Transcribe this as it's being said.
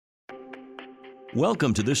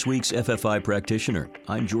Welcome to this week's FFI Practitioner.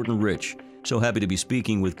 I'm Jordan Rich. So happy to be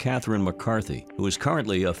speaking with Catherine McCarthy, who is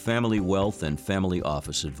currently a family wealth and family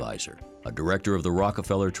office advisor. A director of the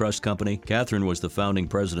Rockefeller Trust Company, Catherine was the founding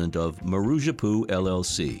president of Marujapu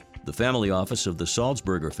LLC, the family office of the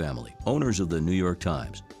Salzberger family, owners of the New York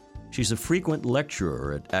Times. She's a frequent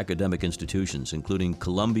lecturer at academic institutions, including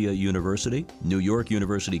Columbia University, New York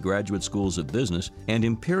University Graduate Schools of Business, and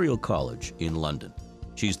Imperial College in London.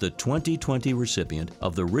 She's the 2020 recipient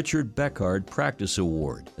of the Richard Beckard Practice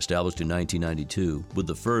Award, established in 1992, with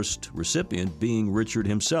the first recipient being Richard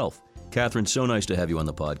himself. Catherine, so nice to have you on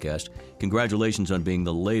the podcast. Congratulations on being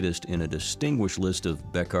the latest in a distinguished list of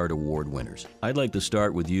Beckard Award winners. I'd like to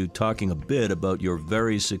start with you talking a bit about your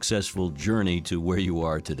very successful journey to where you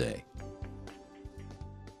are today.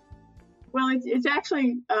 Well, it's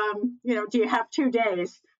actually, do you have 2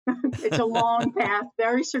 days? It's a long path,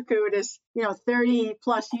 very circuitous. 30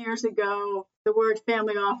 plus years ago, the word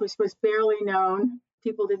family office was barely known.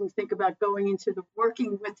 People didn't think about going into the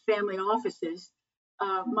working with family offices.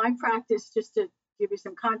 My practice, just to give you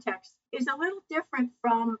some context, is a little different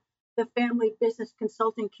from the family business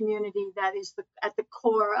consulting community that is at the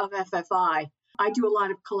core of FFI. I do a lot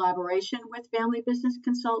of collaboration with family business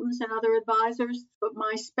consultants and other advisors, but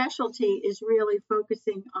my specialty is really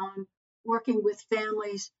focusing on working with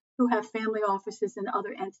families who have family offices and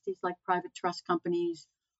other entities like private trust companies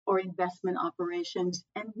or investment operations,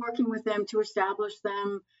 and working with them to establish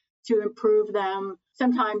them, to improve them,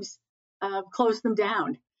 sometimes close them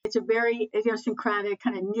down. It's a very idiosyncratic,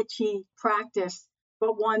 kind of niche practice,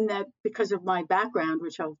 but one that, because of my background,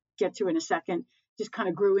 which I'll get to in a second, just kind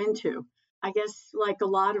of grew into. I guess like a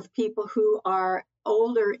lot of people who are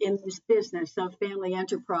older in this business of family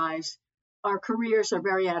enterprise, our careers are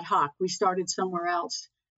very ad hoc. We started somewhere else.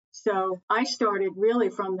 So I started really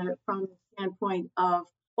from the standpoint of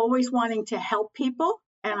always wanting to help people.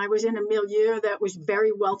 And I was in a milieu that was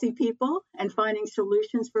very wealthy people and finding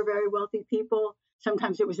solutions for very wealthy people.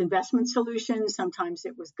 Sometimes it was investment solutions. Sometimes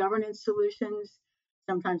it was governance solutions.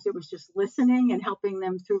 Sometimes it was just listening and helping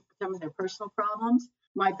them through some of their personal problems.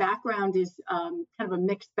 My background is kind of a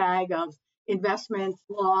mixed bag of investment,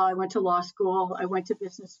 law. I went to law school. I went to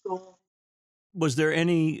business school. Was there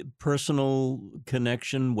any personal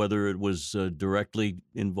connection, whether it was directly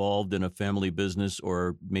involved in a family business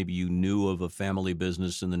or maybe you knew of a family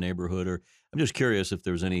business in the neighborhood? Or I'm just curious if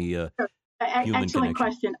there's any human Excellent connection.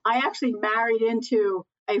 Question. I actually married into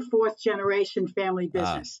a fourth generation family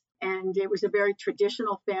business, and it was a very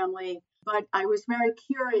traditional family, but I was very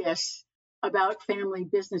curious about family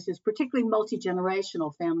businesses, particularly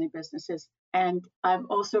multi-generational family businesses. And I've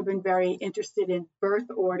also been very interested in birth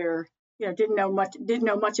order. Didn't know much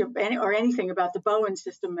of anything about the Bowen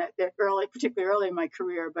system particularly early in my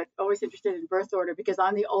career, but always interested in birth order because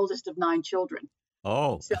I'm the oldest of 9 children.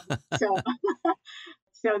 Oh, so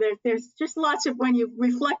there's just lots of, when you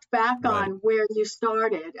reflect back on where you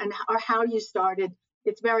started or how you started,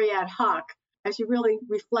 it's very ad hoc. As you really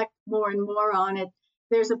reflect more and more on it,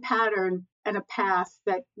 there's a pattern and a path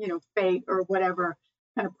that, fate or whatever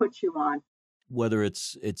kind of puts you on. Whether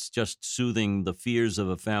it's just soothing the fears of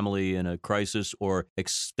a family in a crisis or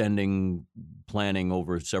extending planning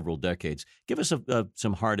over several decades. Give us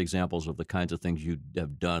some hard examples of the kinds of things you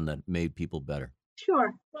have done that made people better.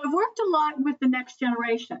 Sure. Well, I've worked a lot with the next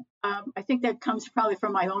generation. I think that comes probably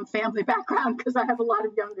from my own family background because I have a lot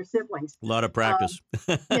of younger siblings. A lot of practice.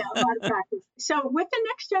 A lot of practice. So with the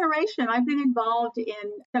next generation, I've been involved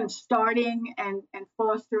in kind of starting and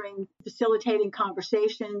fostering, facilitating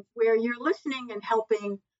conversations where you're listening and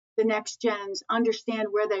helping the next gens understand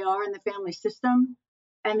where they are in the family system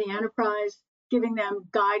and the enterprise, giving them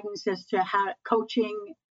guidance as to how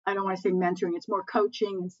coaching. I don't want to say mentoring, it's more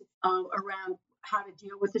coaching around how to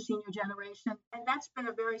deal with the senior generation. And that's been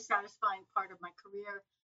a very satisfying part of my career,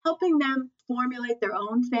 helping them formulate their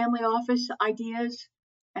own family office ideas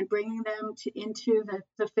and bringing them into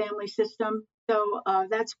the family system. So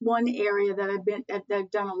that's one area that I've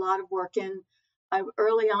done a lot of work in.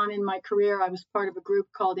 Early on in my career, I was part of a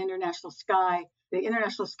group called International Sky. The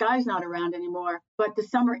International Sky is not around anymore, but the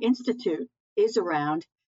Summer Institute is around.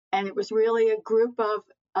 And it was really a group of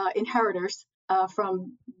inheritors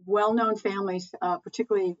from well-known families,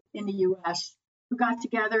 particularly in the U.S., who got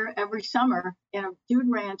together every summer in a dude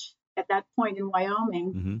ranch at that point in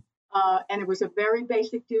Wyoming. Mm-hmm. And it was a very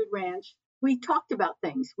basic dude ranch. We talked about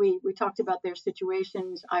things. We talked about their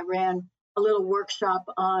situations. I ran a little workshop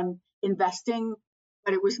on investing,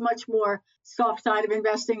 but it was much more soft side of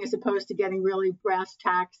investing as opposed to getting really brass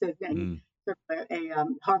tacks and a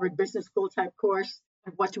Harvard Business School type course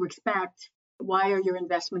of what to expect. Why are your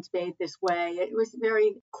investments made this way? It was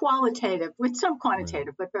very qualitative with some Right.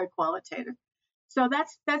 quantitative, but very qualitative. So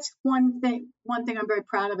that's one thing I'm very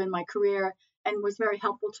proud of in my career and was very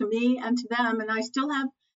helpful to me and to them. And I still have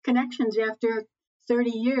connections after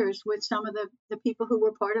 30 years with some of the people who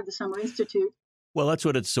were part of the Summer Institute. Well, that's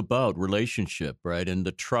what it's about, relationship, right? And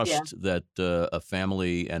the Yeah, trust that a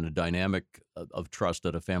family and a dynamic of trust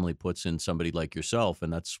that a family puts in somebody like yourself.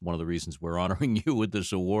 And that's one of the reasons we're honoring you with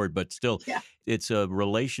this award. But still, yeah, it's a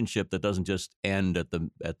relationship that doesn't just end at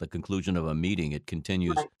the conclusion of a meeting. It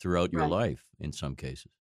continues right, throughout your right. life in some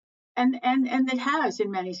cases. And it has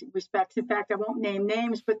in many respects. In fact, I won't name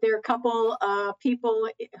names, but there are a couple people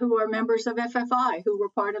who are members of FFI who were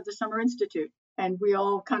part of the Summer Institute, and we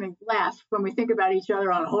all kind of laugh when we think about each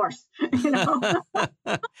other on a horse, you know,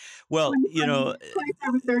 Well,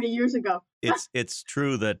 25 or 30 years ago. it's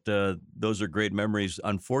true that those are great memories.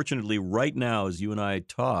 Unfortunately, right now, as you and I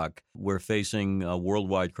talk, we're facing a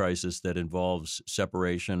worldwide crisis that involves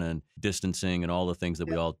separation and distancing and all the things that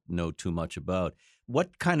we Yeah. all know too much about.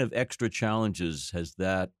 What kind of extra challenges has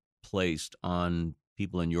that placed on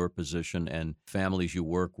people in your position and families you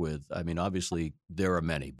work with? I mean, obviously, there are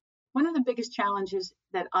many. One of the biggest challenges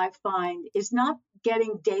that I find is not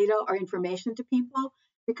getting data or information to people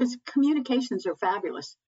because communications are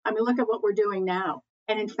fabulous. I mean, look at what we're doing now.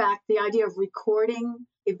 And in fact, the idea of recording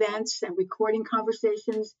events and recording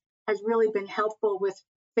conversations has really been helpful with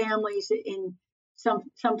families in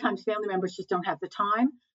sometimes family members just don't have the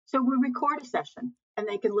time. So we record a session and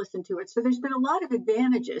they can listen to it. So there's been a lot of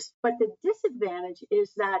advantages, but the disadvantage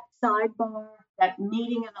is that sidebar, that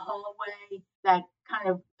meeting in the hallway, that kind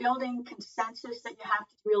of building consensus that you have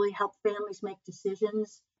to really help families make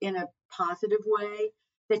decisions in a positive way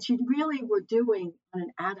that you really were doing on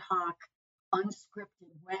an ad hoc,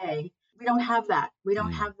 unscripted way. We don't have that. We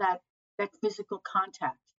don't Mm. have that physical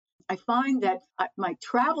contact. I find that my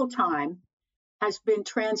travel time has been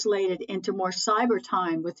translated into more cyber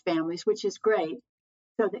time with families, which is great.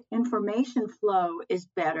 So the information flow is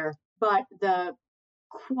better, but the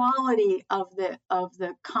quality of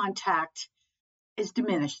the contact is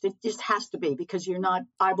diminished. It just has to be because you're not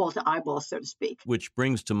eyeball to eyeball, so to speak. Which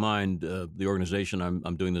brings to mind the organization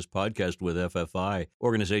I'm doing this podcast with, FFI.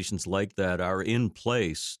 Organizations like that are in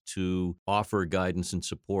place to offer guidance and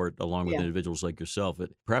support along with Yeah, individuals like yourself.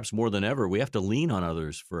 Perhaps more than ever, we have to lean on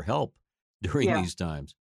others for help during yeah, these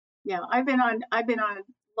times. yeah. I've been on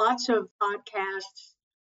lots of podcasts,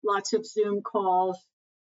 lots of Zoom calls,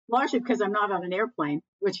 largely because I'm not on an airplane,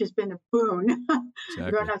 which has been a boon. We're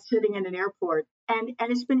Exactly. not sitting in an airport. And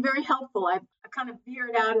it's been very helpful. I kind of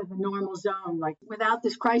veered out of the normal zone. Like without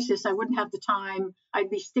this crisis, I wouldn't have the time. I'd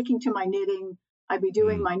be sticking to my knitting. I'd be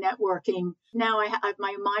doing Mm. my networking. Now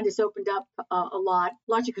my mind has opened up a lot,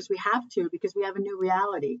 largely because we have to, because we have a new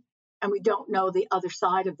reality and we don't know the other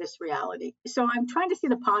side of this reality. So I'm trying to see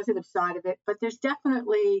the positive side of it, but there's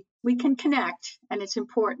definitely, we can connect and it's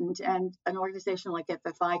important. And an organization like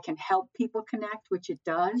FFI can help people connect, which it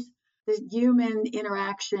does. The human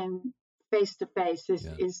interaction face to face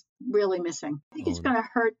Yeah. is really missing. I think it's Oh, going to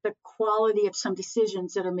hurt the quality of some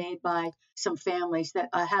decisions that are made by some families that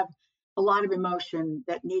have a lot of emotion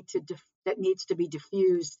that that needs to be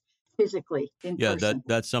diffused physically in yeah, person.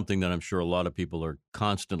 that's something that I'm sure a lot of people are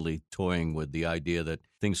constantly toying with, the idea that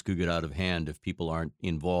things could get out of hand if people aren't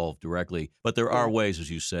involved directly. But there Yeah, are ways, as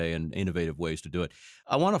you say, and innovative ways to do it.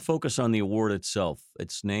 I want to focus on the award itself.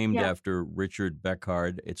 It's named yeah. after Richard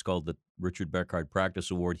Beckard. It's called the Richard Beckard Practice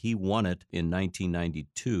Award. He won it in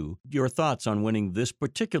 1992. Your thoughts on winning this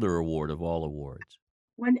particular award of all awards?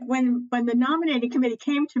 When the nominating committee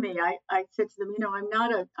came to me, I said to them, I'm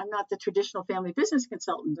not the traditional family business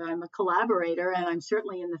consultant. I'm a collaborator, and I'm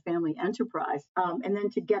certainly in the family enterprise. And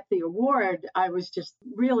then to get the award, I was just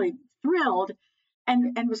really thrilled,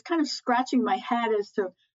 and was kind of scratching my head as to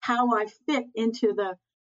how I fit into the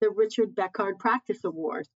Richard Beckard Practice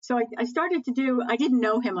Award. So I started to do. I didn't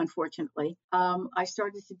know him, unfortunately. I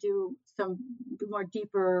started to do some more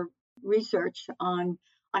deeper research on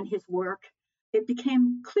his work. It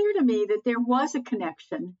became clear to me that there was a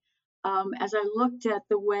connection as I looked at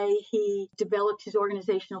the way he developed his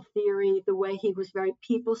organizational theory, the way he was very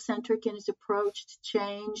people centric in his approach to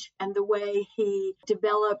change, and the way he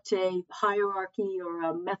developed a hierarchy or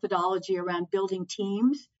a methodology around building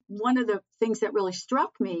teams. One of the things that really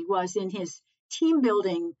struck me was in his team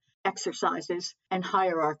building exercises and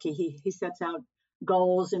hierarchy. He sets out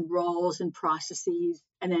goals and roles and processes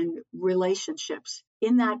and then relationships.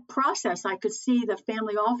 In that process, I could see the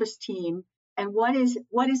family office team and what is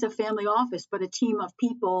a family office but a team of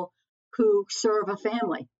people who serve a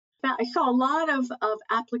family. I saw a lot of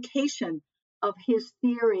application of his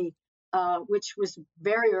theory which was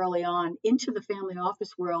very early on, into the family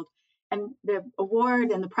office world. And the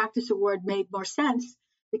award and the practice award made more sense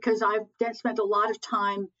because I've spent a lot of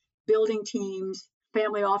time building teams.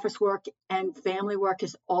 Family office work and family work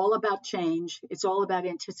is all about change. It's all about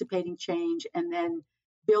anticipating change and then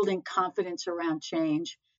building confidence around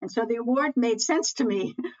change. And so the award made sense to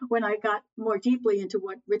me when I got more deeply into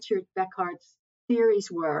what Richard Beckhart's theories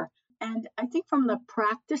were. And I think from the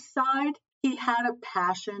practice side, he had a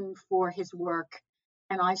passion for his work.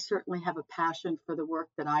 And I certainly have a passion for the work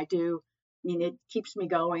that I do. I mean, it keeps me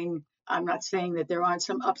going. I'm not saying that there aren't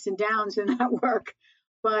some ups and downs in that work,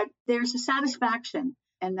 but there's a satisfaction.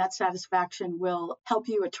 And that satisfaction will help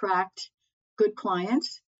you attract good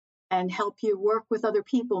clients and help you work with other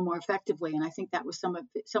people more effectively. And I think that was some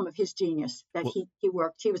of his genius that he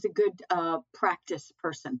worked. He was a good practice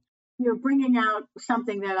person. You're bringing out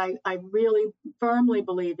something that I really firmly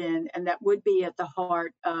believe in, and that would be at the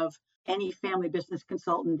heart of any family business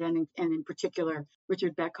consultant, and in particular,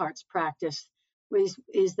 Richard Beckhart's practice,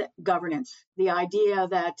 is that governance. The idea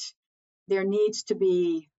that there needs to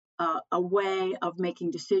be a way of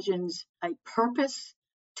making decisions, a purpose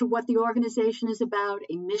to what the organization is about,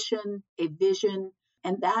 a mission, a vision,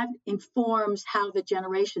 and that informs how the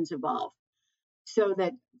generations evolve. So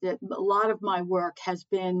that a lot of my work has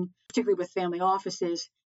been, particularly with family offices,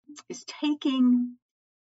 is taking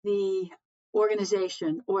the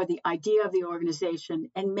organization or the idea of the organization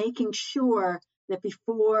and making sure that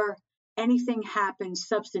before anything happens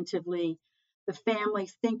substantively, the family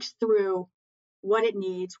thinks through what it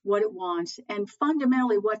needs, what it wants, and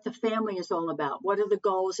fundamentally what the family is all about. What are the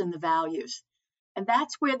goals and the values? And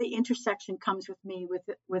that's where the intersection comes with me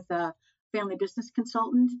with a family business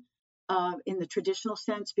consultant in the traditional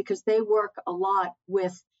sense, because they work a lot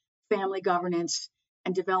with family governance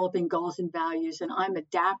and developing goals and values. And I'm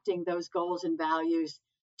adapting those goals and values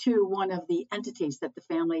to one of the entities that the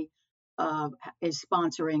family is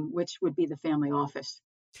sponsoring, which would be the family office.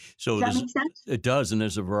 So Does that make sense? It does, and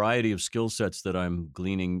there's a variety of skill sets that I'm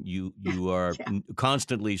gleaning. You are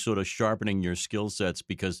constantly sort of sharpening your skill sets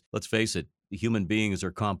because, let's face it, human beings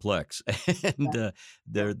are complex, and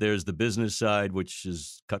there's the business side, which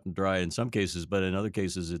is cut and dry in some cases, but in other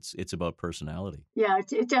cases, it's about personality. Yeah,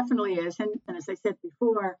 it definitely is, and as I said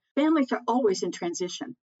before, families are always in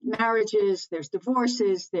transition. Marriages, there's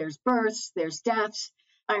divorces, there's births, there's deaths.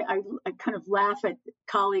 I kind of laugh at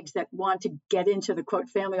colleagues that want to get into the quote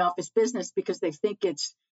family office business because they think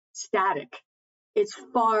it's static. It's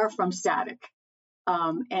far from static.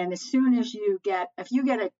 And as soon as if you get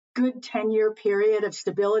a good 10-year period of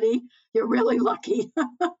stability, you're really lucky.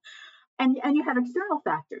 and you have external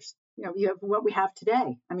factors. You have what we have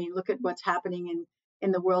today. I mean, look at what's happening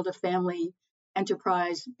in the world of family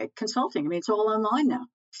enterprise consulting. I mean, it's all online now,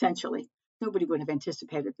 essentially. Nobody would have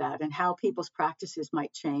anticipated that and how people's practices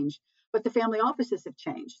might change. But the family offices have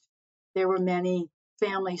changed. There were many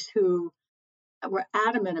families who were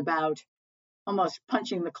adamant about almost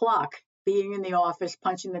punching the clock, being in the office,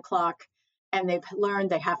 punching the clock. And they've learned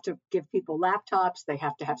they have to give people laptops. They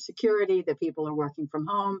have to have security, that people are working from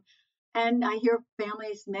home. And I hear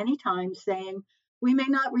families many times saying, we may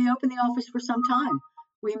not reopen the office for some time.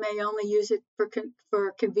 We may only use it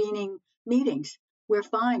for convening meetings. We're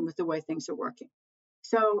fine with the way things are working.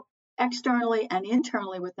 So externally and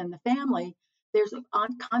internally within the family, there's a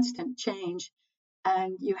constant change.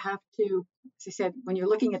 And you have to, as I said, when you're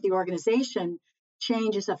looking at the organization,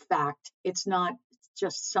 change is a fact. It's not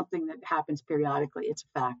just something that happens periodically. It's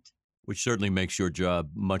a fact. Which certainly makes your job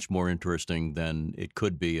much more interesting than it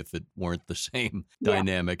could be if it weren't the same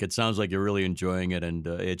dynamic. It sounds like you're really enjoying it, and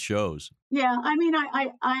it shows. Yeah, I mean,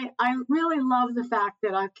 I really love the fact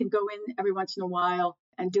that I can go in every once in a while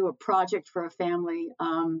and do a project for a family,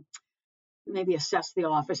 maybe assess the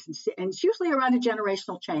office, and it's usually around a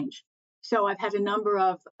generational change. So I've had a number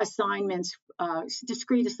of assignments,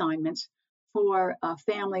 discrete assignments for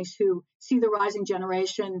families who see the rising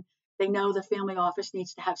generation. They know the family office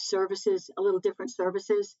needs to have services, a little different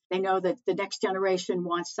services. They know that the next generation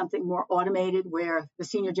wants something more automated, where the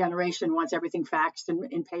senior generation wants everything faxed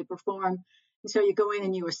in paper form. And so you go in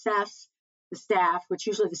and you assess the staff, which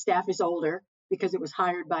usually the staff is older because it was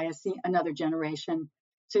hired by another generation.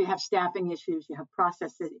 So you have staffing issues, you have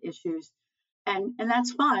process issues, and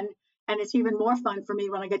that's fun. And it's even more fun for me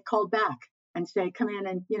when I get called back and say, come in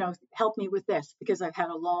and, help me with this, because I've had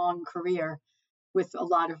a long career with a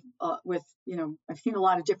lot of, I've seen a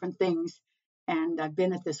lot of different things, and I've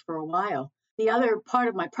been at this for a while. The other part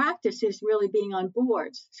of my practice is really being on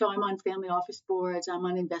boards. So I'm on family office boards, I'm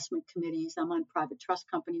on investment committees, I'm on private trust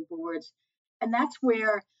company boards. And that's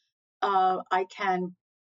where I can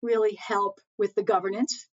really help with the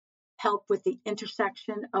governance, help with the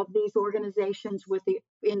intersection of these organizations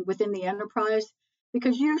within the enterprise,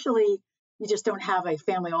 because usually you just don't have a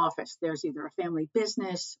family office. There's either a family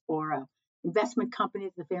business or an investment company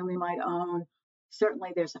that the family might own.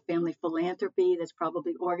 Certainly there's a family philanthropy that's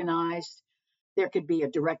probably organized. There could be a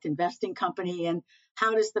direct investing company. And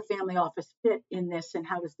how does the family office fit in this, and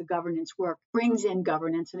how does the governance work? Brings in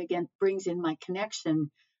governance, and again, brings in my connection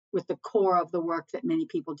with the core of the work that many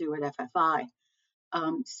people do at FFI.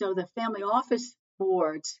 So the family office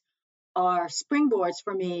boards are springboards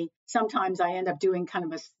for me. Sometimes I end up doing kind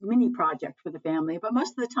of a mini project for the family, but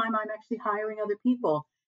most of the time I'm actually hiring other people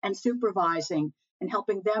and supervising and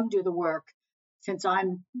helping them do the work, since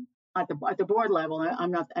I'm at the board level.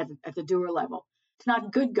 I'm not at the doer level. It's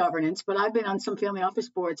not good governance, but I've been on some family office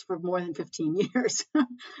boards for more than 15 years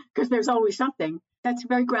because there's always something. That's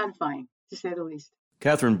very gratifying, to say the least.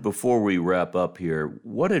 Catherine, before we wrap up here,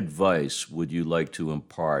 what advice would you like to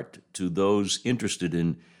impart to those interested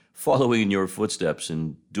in following in your footsteps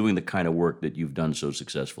and doing the kind of work that you've done so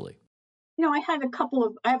successfully? I have a couple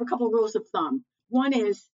of rules of thumb. One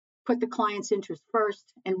is put the client's interest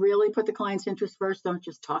first, and really put the client's interest first. Don't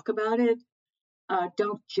just talk about it.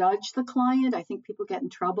 Don't judge the client. I think people get in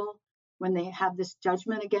trouble when they have this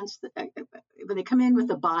judgment against when they come in with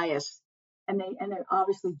a bias, and they're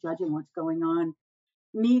obviously judging what's going on.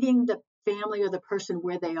 Meeting the family or the person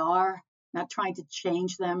where they are, not trying to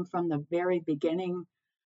change them from the very beginning.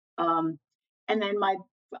 And then my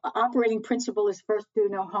operating principle is first, do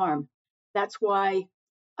no harm. That's why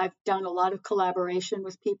I've done a lot of collaboration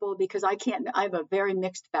with people, because I have a very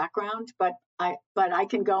mixed background, but I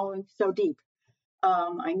can go in so deep.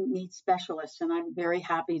 I need specialists, and I'm very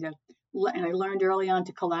happy and I learned early on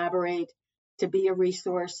to collaborate, to be a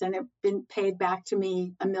resource, and it's been paid back to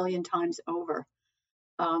me a million times over.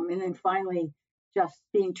 And then finally, just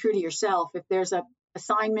being true to yourself. If there's an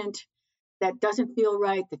assignment that doesn't feel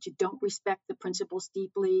right, that you don't respect the principles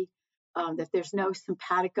deeply, that there's no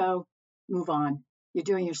simpatico, move on. You're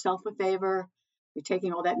doing yourself a favor. You're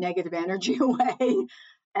taking all that negative energy away,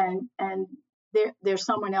 and there's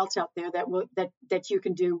someone else out there that you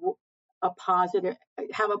can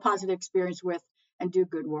have a positive experience with and do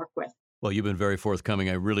good work with. Well, you've been very forthcoming.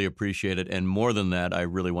 I really appreciate it. And more than that, I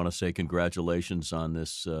really want to say congratulations on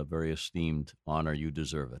this very esteemed honor. You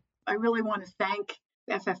deserve it. I really want to thank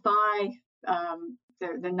FFI,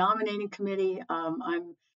 the nominating committee.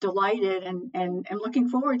 I'm delighted and looking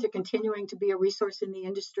forward to continuing to be a resource in the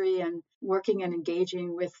industry and working and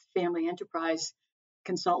engaging with family enterprise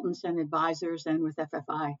consultants and advisors and with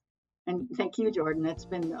FFI. And thank you, Jordan. It's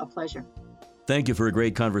been a pleasure. Thank you for a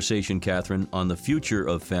great conversation, Catherine, on the future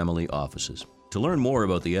of family offices. To learn more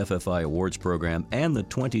about the FFI Awards Program and the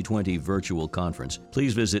 2020 virtual conference,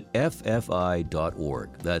 please visit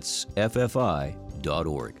ffi.org. That's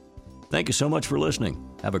ffi.org. Thank you so much for listening.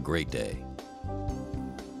 Have a great day.